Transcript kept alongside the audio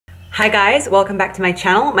Hi guys, welcome back to my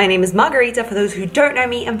channel. My name is Margarita for those who don't know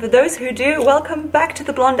me, and for those who do, welcome back to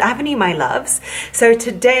the Blonde Avenue, my loves. So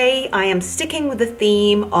today I am sticking with the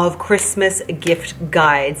theme of Christmas gift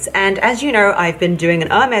guides, and as you know, I've been doing an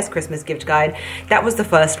Hermes Christmas gift guide. That was the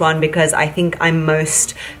first one because I think I'm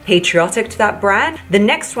most patriotic to that brand. The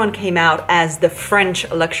next one came out as the French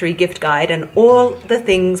luxury gift guide, and all the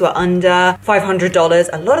things were under $500.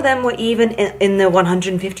 A lot of them were even in the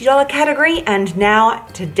 $150 category, and now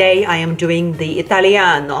today I am doing the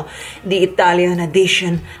Italiano, the Italian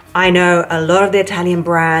edition. I know a lot of the Italian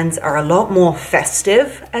brands are a lot more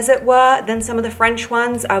festive, as it were, than some of the French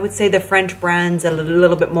ones. I would say the French brands are a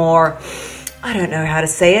little bit more, I don't know how to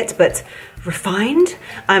say it, but refined?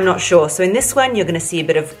 I'm not sure. So in this one, you're gonna see a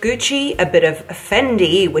bit of Gucci, a bit of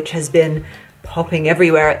Fendi, which has been popping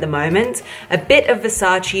everywhere at the moment, a bit of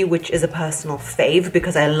Versace, which is a personal fave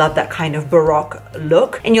because I love that kind of Baroque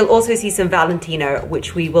look, and you'll also see some Valentino,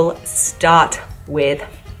 which we will start with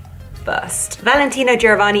first. Valentino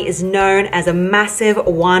Garavani is known as a massive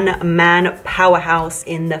one-man powerhouse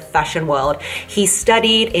in the fashion world. He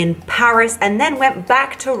studied in Paris and then went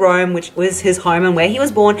back to Rome, which was his home and where he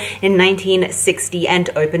was born, in 1960 and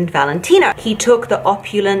opened Valentino. He took the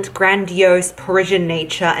opulent, grandiose Parisian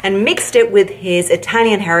nature and mixed it with his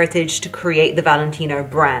Italian heritage to create the Valentino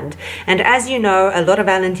brand. And as you know, a lot of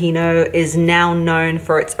Valentino is now known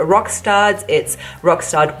for its Rockstuds, its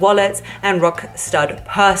Rockstud wallets, and Rockstud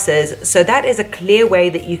purses. So that is a clear way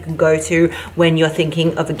that you can go to when you're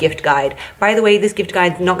thinking of a gift guide. By the way, this gift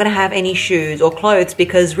guide is not going to have any shoes or clothes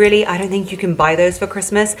because really I don't think you can buy those for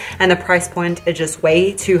Christmas, and the price point is just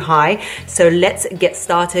way too high. So let's get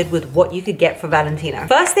started with what you could get for Valentino.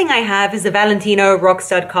 First thing I have is a Valentino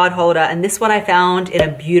Rockstud card holder, and this one I found in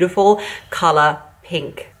a beautiful color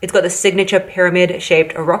pink. It's got the signature pyramid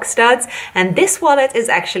shaped rock studs, and this wallet is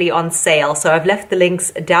actually on sale. So I've left the links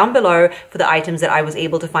down below for the items that I was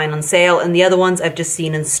able to find on sale, and the other ones I've just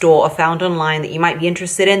seen in store or found online that you might be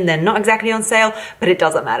interested in. They're not exactly on sale, but it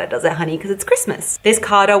doesn't matter, does it, honey? Because it's Christmas. This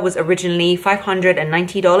carder was originally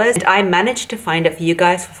 $590, and I managed to find it for you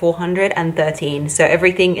guys for $413. So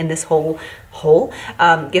everything in this whole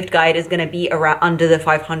gift guide is going to be around under the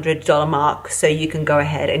 $500 mark, so you can go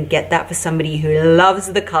ahead and get that for somebody who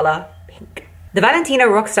loves the color pink. The Valentino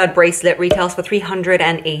Rockstud bracelet retails for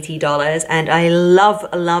 $380, and I love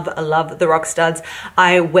the Rockstuds.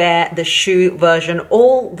 I wear the shoe version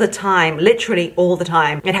all the time, literally all the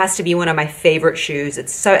time. It has to be one of my favorite shoes.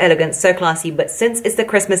 It's so elegant, so classy, but since it's the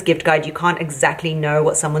Christmas gift guide, you can't exactly know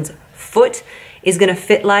what someone's foot is gonna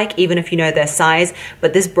fit like, even if you know their size.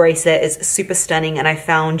 But this bracelet is super stunning, and I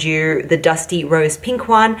found you the dusty rose pink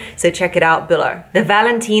one, so check it out below. The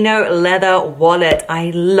Valentino leather wallet, I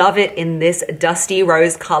love it in this dusty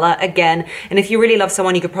rose color again. And if you really love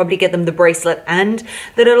someone, you could probably get them the bracelet and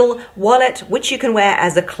the little wallet, which you can wear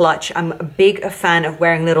as a clutch. I'm a big fan of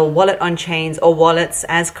wearing little wallet on chains or wallets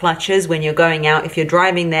as clutches when you're going out. If you're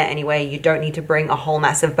driving there anyway, you don't need to bring a whole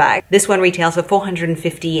massive bag. This one retails for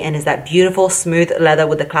 $450 and is that beautiful smooth leather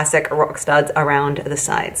with the classic rock studs around the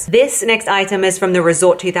sides. This next item is from the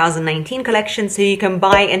Resort 2019 collection, so you can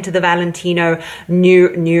buy into the Valentino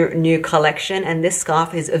new collection, and this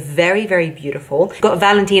scarf is very beautiful. It's got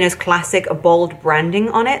Valentino's classic bold branding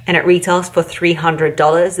on it, and it retails for $300.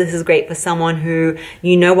 This is great for someone who,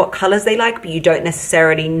 you know what colors they like, but you don't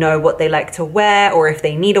necessarily know what they like to wear or if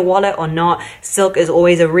they need a wallet or not. Silk is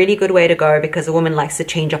always a really good way to go because a woman likes to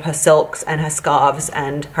change up her silks and her scarves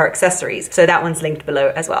and her accessories. So that one's linked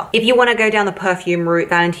below as well. If you want to go down the perfume route,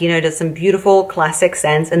 Valentino does some beautiful classic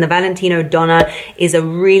scents, and the Valentino Donna is a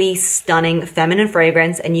really stunning feminine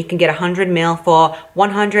fragrance, and you can get 100 ml for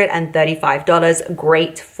 $135.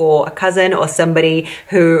 Great for a cousin or somebody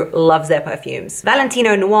who loves their perfumes.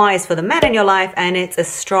 Valentino Noir is for the man in your life, and it's a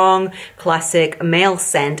strong classic male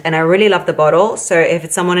scent, and I really love the bottle. So if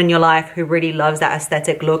it's someone in your life who really loves that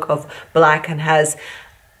aesthetic look of black and has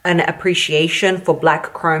an appreciation for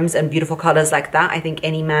black chromes and beautiful colors like that, I think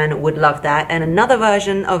any man would love that. And another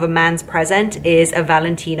version of a man's present is a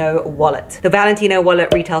Valentino wallet. The Valentino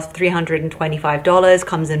wallet retails for $325,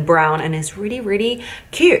 comes in brown, and is really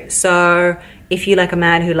cute. So if you like a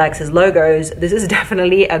man who likes his logos, this is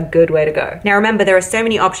definitely a good way to go. Now remember, there are so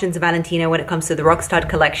many options of Valentino when it comes to the Rockstud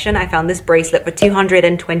collection. I found this bracelet for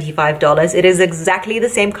 $225. It is exactly the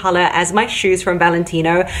same color as my shoes from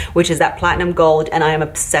Valentino, which is that platinum gold, and I am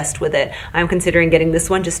obsessed with it. I'm considering getting this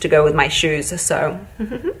one just to go with my shoes. So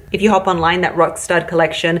if you hop online, that Rockstud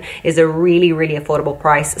collection is a really affordable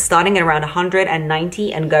price, starting at around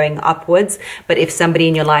 $190 and going upwards. But if somebody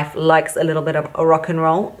in your life likes a little bit of a rock and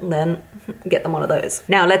roll, then get them one of those.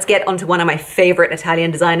 Now let's get onto one of my favorite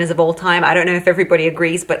Italian designers of all time. I don't know if everybody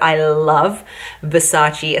agrees, but I love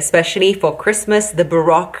Versace, especially for Christmas. The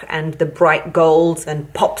Baroque and the bright golds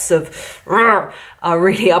and pops of are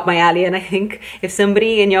really up my alley, and I think if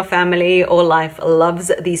somebody in your family or life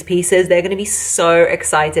loves these pieces, they're going to be so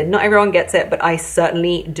excited. Not everyone gets it, but I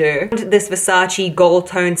certainly do. This Versace gold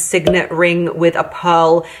tone signet ring with a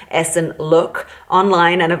pearl essence look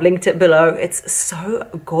online, and I've linked it below. It's so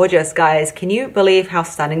gorgeous, guys. Can you believe how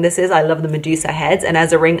stunning this is? I love the Medusa heads, and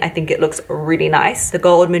as a ring I think it looks really nice. The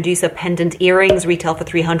gold Medusa pendant earrings retail for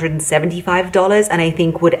 $375, and I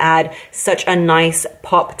think would add such a nice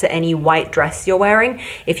pop to any white dress you're wearing.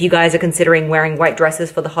 If you guys are considering wearing white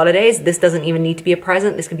dresses for the holidays, this doesn't even need to be a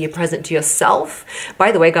present. This can be a present to yourself.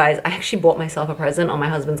 By the way, guys, I actually bought myself a present on my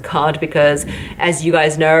husband's card because, as you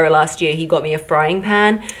guys know, last year he got me a frying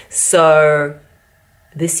pan. So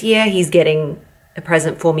this year he's getting a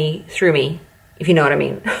present for me through me, if you know what I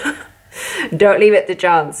mean. Don't leave it to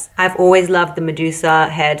chance. I've always loved the Medusa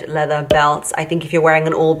head leather belts. I think if you're wearing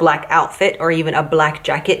an all black outfit or even a black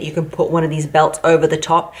jacket, you can put one of these belts over the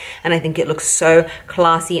top, and I think it looks so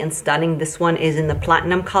classy and stunning. This one is in the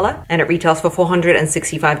platinum color and it retails for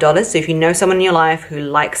 $465. So if you know someone in your life who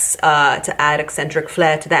likes to add eccentric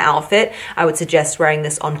flair to their outfit, I would suggest wearing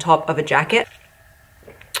this on top of a jacket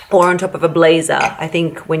or on top of a blazer. I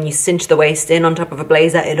think when you cinch the waist in on top of a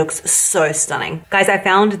blazer, it looks so stunning. Guys, I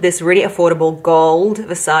found this really affordable gold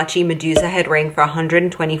Versace Medusa head ring for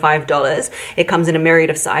 $125. It comes in a myriad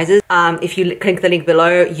of sizes. If you click the link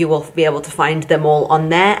below, you will be able to find them all on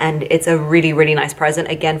there, and it's a really, really nice present,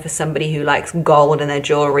 again, for somebody who likes gold in their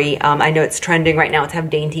jewelry. I know it's trending right now to have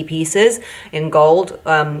dainty pieces in gold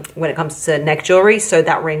when it comes to neck jewelry, so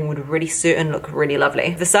that ring would really suit and look really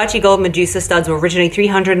lovely. Versace gold Medusa studs were originally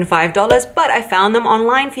 $305, but I found them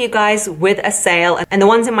online for you guys with a sale, and the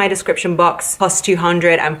ones in my description box cost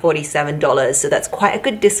 $247, so that's quite a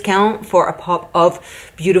good discount for a pop of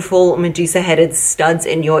beautiful Medusa headed studs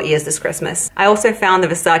in your ears this Christmas. I also found the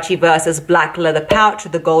Versace Versus black leather pouch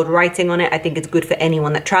with the gold writing on it. I think it's good for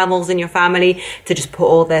anyone that travels in your family to just put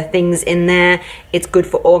all their things in there. It's good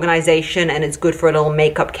for organization, and it's good for a little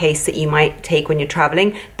makeup case that you might take when you're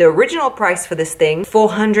traveling. The original price for this thing,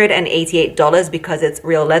 $488, because it's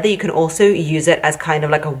real leather. You can also use it as kind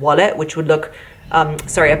of like a wallet, which would look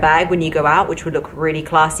a bag when you go out, which would look really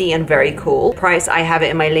classy and very cool. Price, I have it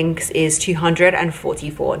in my links, is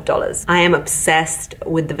 $244. I am obsessed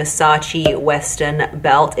with the Versace Western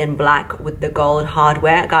belt in black with the gold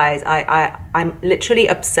hardware. Guys, I'm literally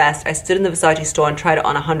obsessed. I stood in the Versace store and tried it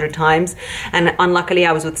on 100 times, and unluckily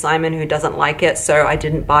I was with Simon, who doesn't like it, so I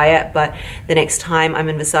didn't buy it. But the next time I'm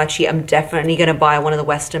in Versace, I'm definitely gonna buy one of the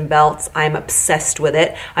Western belts. I'm obsessed with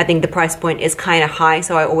it. I think the price point is kind of high,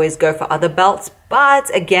 so I always go for other belts.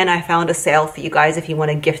 But again, I found a sale for you guys if you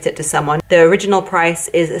want to gift it to someone. The original price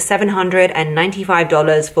is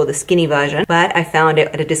 $795 for the skinny version, but I found it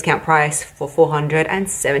at a discount price for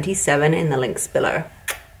 $477 in the links below.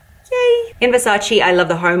 Yay! In Versace, I love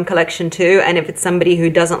the home collection too, and if it's somebody who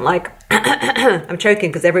doesn't like I'm choking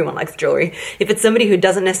because everyone likes jewelry. If it's somebody who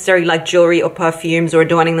doesn't necessarily like jewelry or perfumes or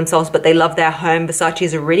adorning themselves, but they love their home, Versace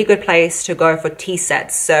is a really good place to go for tea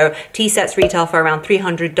sets. So tea sets retail for around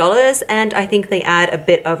 $300, and I think they add a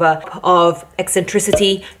bit of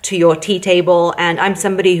eccentricity to your tea table. And I'm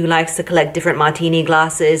somebody who likes to collect different martini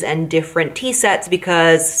glasses and different tea sets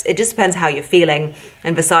because it just depends how you're feeling.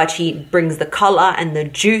 And Versace brings the color and the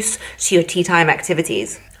juice to your tea time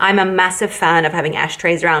activities. I'm a massive fan of having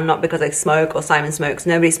ashtrays around, not because I smoke or Simon smokes.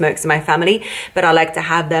 Nobody smokes in my family, but I like to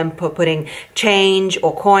have them for putting change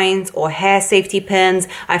or coins or hair safety pins.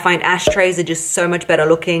 I find ashtrays are just so much better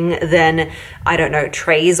looking than, I don't know,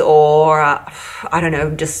 trays or, I don't know,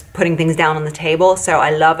 just putting things down on the table. So I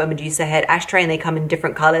love a Medusa head ashtray, and they come in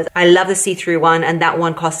different colors. I love the see-through one, and that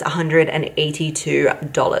one costs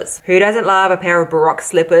 $182. Who doesn't love a pair of Baroque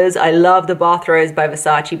slippers? I love the Bathros by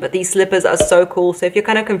Versace, but these slippers are so cool. So if you're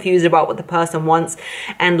kind of confused about what the person wants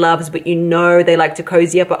and loves, but you know they like to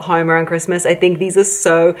cozy up at home around Christmas, I think these are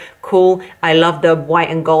so cool. I love the white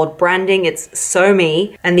and gold branding. It's so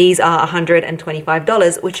me. And these are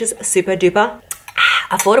 $125, which is super duper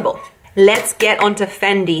affordable. Let's get onto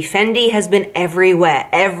Fendi. Fendi has been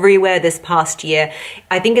everywhere this past year.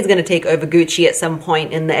 I think it's going to take over Gucci at some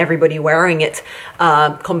point in the everybody wearing it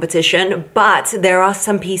competition, but there are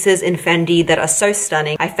some pieces in Fendi that are so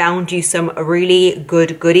stunning. I found you some really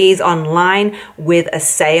good goodies online with a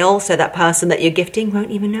sale, so that person that you're gifting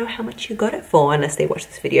won't even know how much you got it for unless they watch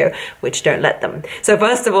this video, which don't let them. So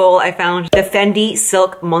first of all, I found the Fendi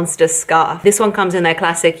Silk Monster Scarf. This one comes in their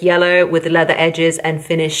classic yellow with leather edges and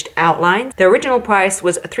finished outline. outline. The original price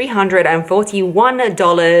was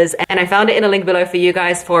 $341, and I found it in a link below for you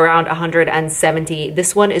guys for around $170.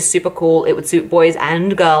 This one is super cool. It would suit boys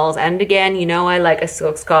and girls. And again, you know I like a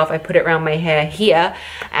silk scarf. I put it around my hair here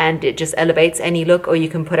and it just elevates any look, or you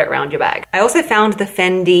can put it around your bag. I also found the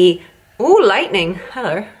Fendi, ooh, lightning,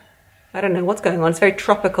 hello. I don't know what's going on. It's very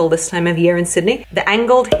tropical this time of year in Sydney. The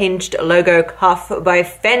angled hinged logo cuff by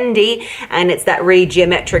Fendi, and it's that really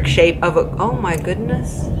geometric shape of a, oh my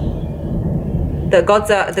goodness. The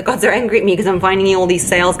gods are angry at me because I'm finding you all these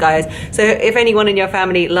sales, guys. So if anyone in your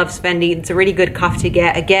family loves Fendi, it's a really good cuff to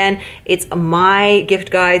get. Again, it's my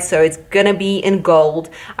gift guide, so it's gonna be in gold.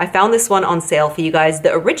 I found this one on sale for you guys.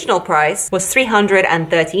 The original price was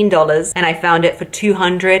 $313, and I found it for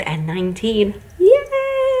 $219.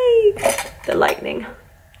 Yay! The lightning.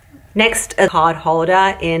 Next, a card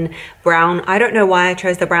holder in brown. I don't know why I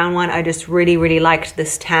chose the brown one. I just really liked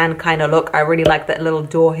this tan kind of look. I really like that little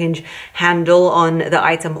door hinge handle on the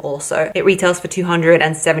item also. It retails for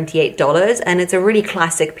 $278, and it's a really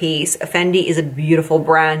classic piece. Fendi is a beautiful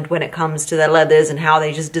brand when it comes to their leathers and how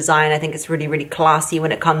they just design. I think it's really classy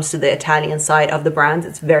when it comes to the Italian side of the brands.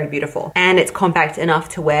 It's very beautiful. And it's compact enough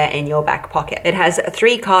to wear in your back pocket. It has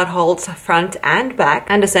 3 card holds, front and back,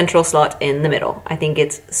 and a central slot in the middle. I think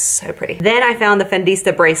it's so pretty. Then I found the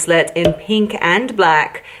Fendista bracelet in pink and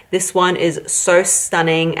black. This one is so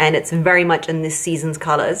stunning, and it's very much in this season's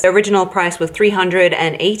colors. The original price was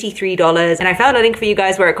 $383, and I found a link for you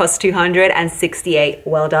guys where it costs $268.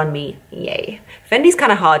 Well done me, yay. Fendi's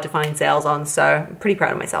kind of hard to find sales on, so I'm pretty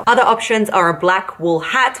proud of myself. Other options are a black wool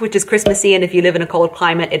hat, which is Christmassy, and if you live in a cold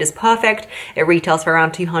climate, it is perfect. It retails for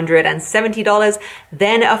around $270.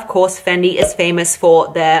 Then, of course, Fendi is famous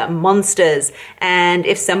for their monsters, and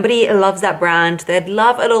if somebody loves that brand, they'd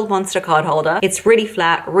love a little monster card holder. It's really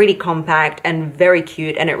flat, really compact, and very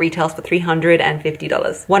cute, and it retails for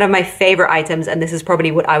 $350. One of my favorite items, and this is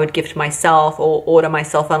probably what I would gift myself or order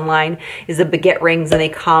myself online, is the baguette rings, and they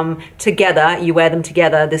come together. You wear them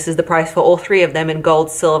together. This is the price for all 3 of them in gold,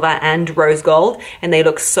 silver, and rose gold, and they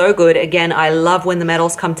look so good. Again, I love when the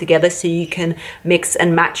metals come together so you can mix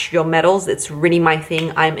and match your metals. It's really my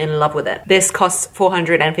thing. I'm in love with it. This costs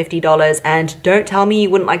 $450, and don't tell me you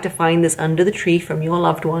wouldn't like to find this under the tree from your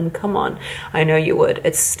loved one. Come on, I know you would.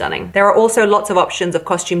 It's stunning. There are also lots of options of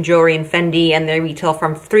costume jewelry in Fendi, and they retail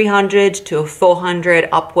from $300 to $400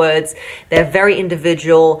 upwards. They're very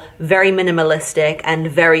individual, very minimalistic, and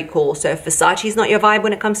very cool. So if Versace is not your vibe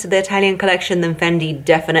when it comes to the Italian collection, then Fendi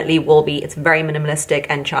definitely will be. It's very minimalistic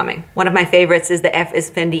and charming. One of my favorites is the F is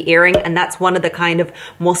Fendi earring, and that's one of the kind of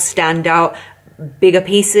more standout bigger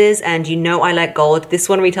pieces, and you know I like gold. This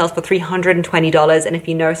one retails for $320, and if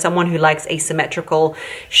you know someone who likes asymmetrical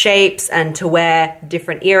shapes and to wear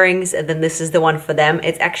different earrings, then this is the one for them.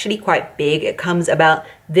 It's actually quite big. It comes about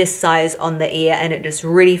this size on the ear, and it just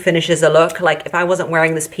really finishes a look. Like if I wasn't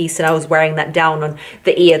wearing this piece and I was wearing that down on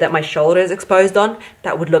the ear that my shoulder is exposed on,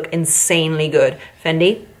 that would look insanely good.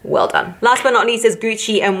 Fendi, well done. Last but not least is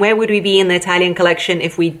Gucci, and where would we be in the Italian collection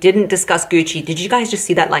if we didn't discuss Gucci? Did you guys just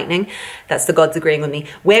see that lightning? That's the gods agreeing with me.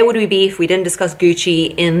 Where would we be if we didn't discuss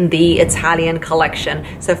Gucci in the Italian collection?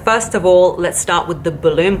 So first of all, let's start with the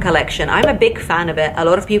bloom collection. I'm a big fan of it. A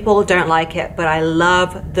lot of people don't like it, but I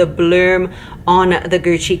love the bloom on the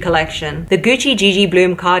Gucci collection. The Gucci GG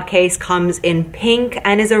Bloom card case comes in pink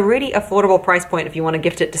and is a really affordable price point if you want to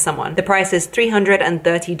gift it to someone. The price is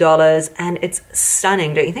 $330, and it's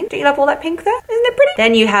stunning, don't you think? Don't you love all that pink there? Isn't it pretty?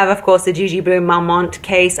 Then you have, of course, the GG Bloom Marmont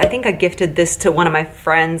case. I think I gifted this to one of my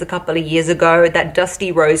friends a couple of years ago. That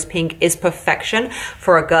dusty rose pink is perfection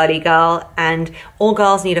for a girly girl, and all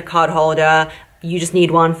girls need a card holder. You just need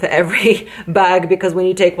one for every bag, because when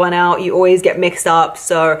you take one out, you always get mixed up,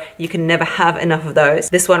 so you can never have enough of those.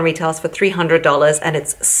 This one retails for $300, and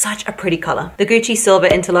it's such a pretty color. The Gucci silver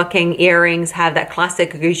interlocking earrings have that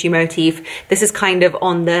classic Gucci motif. This is kind of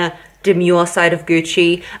on the demure side of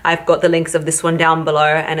Gucci. I've got the links of this one down below,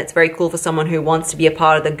 and it's very cool for someone who wants to be a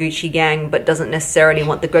part of the Gucci gang but doesn't necessarily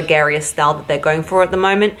want the gregarious style that they're going for at the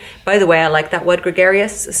moment. By the way, I like that word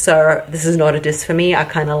gregarious, so this is not a diss for me. I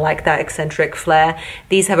kind of like that eccentric flair.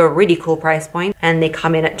 These have a really cool price point, and they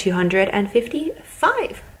come in at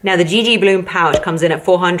 $255. Now the GG Bloom pouch comes in at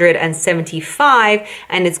 $475,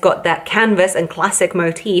 and it's got that canvas and classic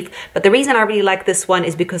motif. But the reason I really like this one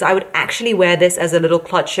is because I would actually wear this as a little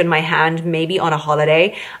clutch in my hand, maybe on a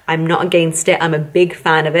holiday. I'm not against it. I'm a big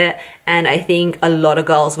fan of it, and I think a lot of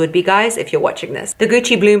girls would be, guys, if you're watching this. The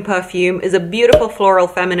Gucci Bloom perfume is a beautiful floral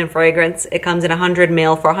feminine fragrance. It comes in 100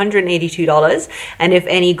 ml for $182, and if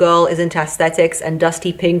any girl is into aesthetics and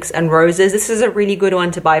dusty pinks and roses, this is a really good one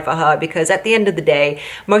to buy for her, because at the end of the day,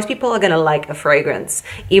 most people are gonna like a fragrance,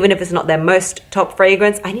 even if it's not their most top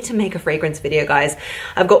fragrance. I need to make a fragrance video, guys.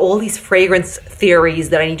 I've got all these fragrance theories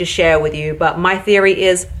that I need to share with you, but my theory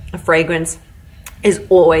is a fragrance is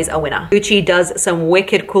always a winner. Gucci does some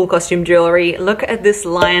wicked cool costume jewelry. Look at this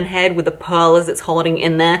lion head with the pearls it's holding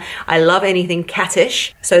in there. I love anything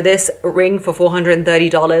cattish. So this ring for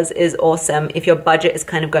 $430 is awesome. If your budget is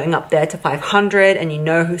kind of going up there to $500 and you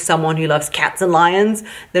know someone who loves cats and lions,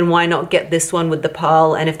 then why not get this one with the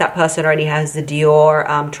pearl? And if that person already has the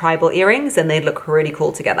Dior tribal earrings, then they look really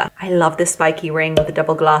cool together. I love this spiky ring with the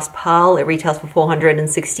double glass pearl. It retails for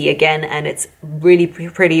 $460 again, and it's really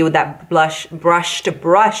pretty with that brushed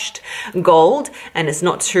gold, and it's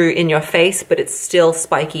not too in your face, but it's still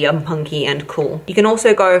spiky and punky and cool. You can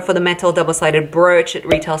also go for the metal double-sided brooch. It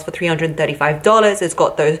retails for $335. It's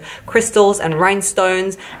got those crystals and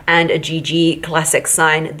rhinestones and a GG classic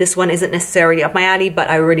sign. This one isn't necessarily up my alley, but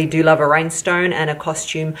I really do love a rhinestone and a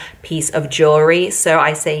costume piece of jewelry, so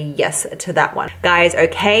I say yes to that one. Guys,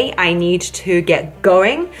 okay, I need to get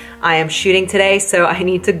going. I am shooting today, so I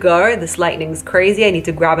need to go. This lightning's crazy. I need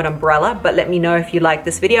to grab an umbrella, but let me know if you liked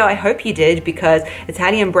this video. I hope you did, because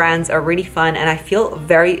Italian brands are really fun and I feel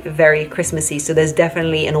very, very Christmassy, so there's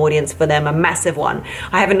definitely an audience for them, a massive one.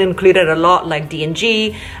 I haven't included a lot like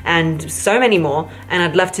D&G and so many more, and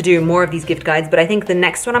I'd love to do more of these gift guides, but I think the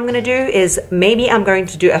next one I'm gonna do is maybe I'm going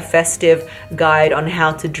to do a festive guide on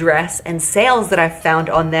how to dress and sales that I've found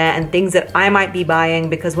on there and things that I might be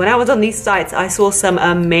buying, because when I was on these sites, I saw some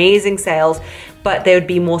amazing sales, but they would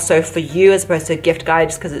be more so for you as opposed to a gift guide,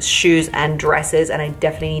 just because it's shoes and dresses, and I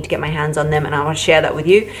definitely need to get my hands on them, and I want to share that with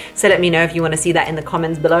you. So let me know if you want to see that in the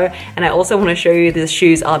comments below. And I also want to show you the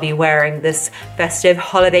shoes I'll be wearing this festive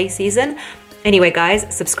holiday season. Anyway, guys,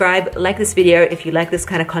 subscribe, like this video if you like this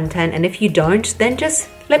kind of content, and if you don't, then just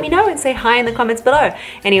let me know and say hi in the comments below.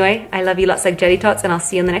 Anyway, I love you lots like jelly tots, and I'll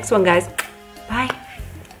see you in the next one, guys. Bye.